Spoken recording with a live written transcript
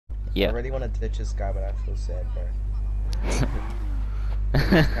Yeah. I really want to ditch this guy, but I feel sad, bro.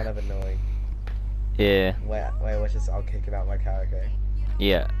 It's kind of annoying. Yeah. Wait, watch this. I'll kick him out my car, okay?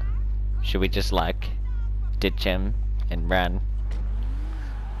 Yeah. Should we just like ditch him and run?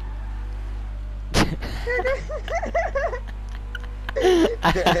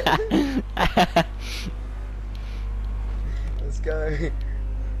 Let's go.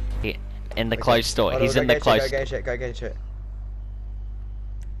 In the closed store. He's in the closed store. Go get it.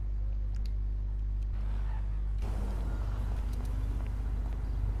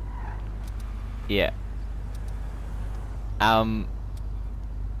 Yeah.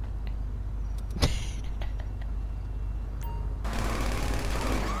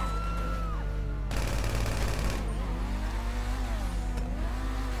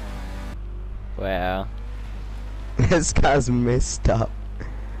 Wow. This guy's messed up.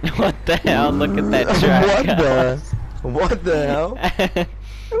 What the hell? Look at that truck. What the hell?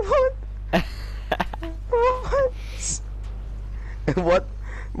 What?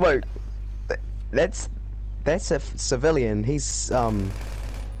 Wait. That's a civilian. He's yeah,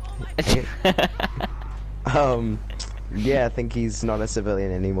 I think he's not a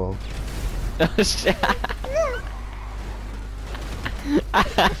civilian anymore. Oh shit.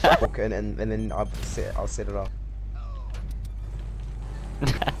 and then I'll set it off.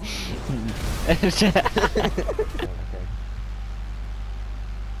 Okay.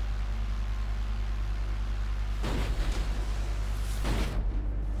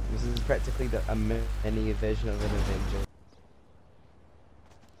 This is practically a mini version of an Avenger.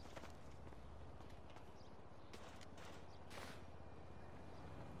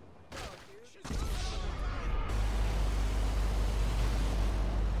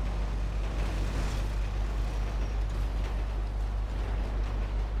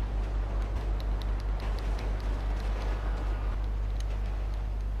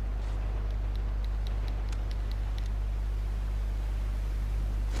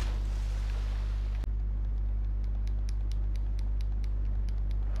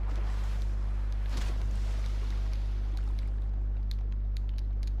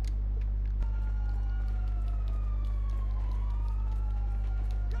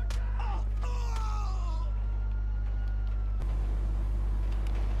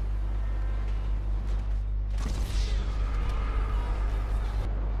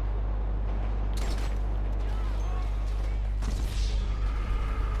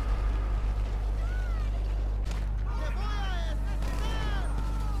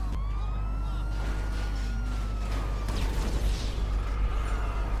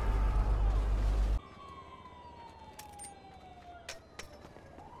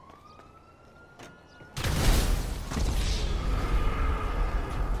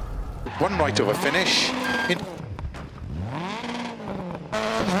 One right over finish.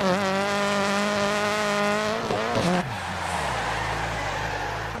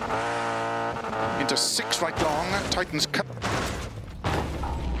 Into 6 right long. Titans cut.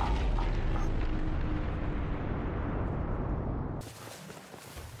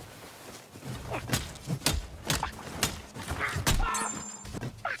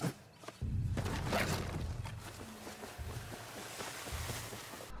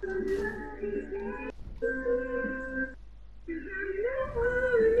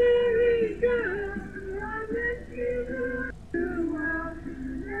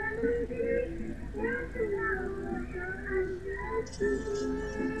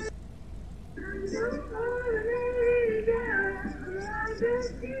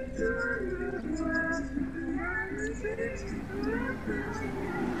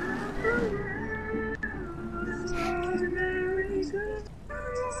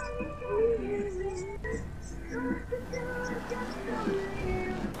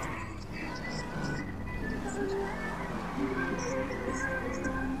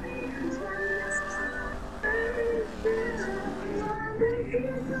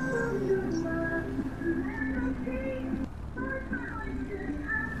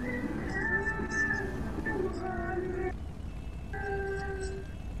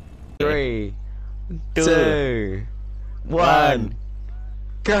 Three, two, one,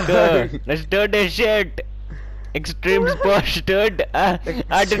 go! Let's do this shit. Extreme sports, dude.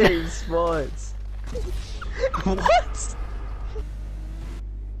 Extreme sports. What?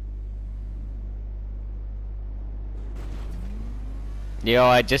 Yo,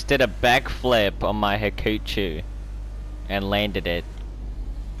 I just did a backflip on my Hakuchu and landed it.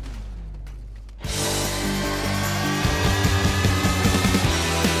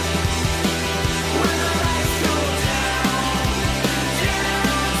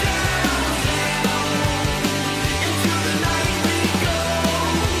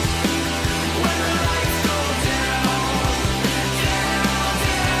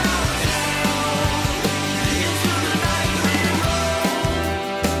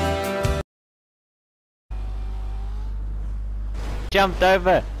 jumped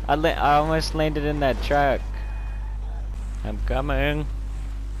over. I almost landed in that truck. I'm coming.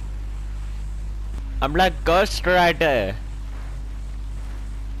 I'm like Ghost Rider.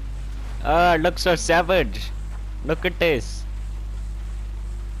 Oh, it looks so savage. Look at this.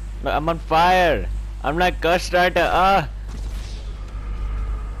 Look, I'm on fire. I'm like Ghost Rider. Ah.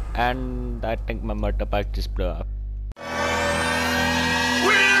 And I think my motorbike just blew up.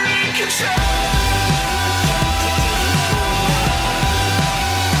 We're in control.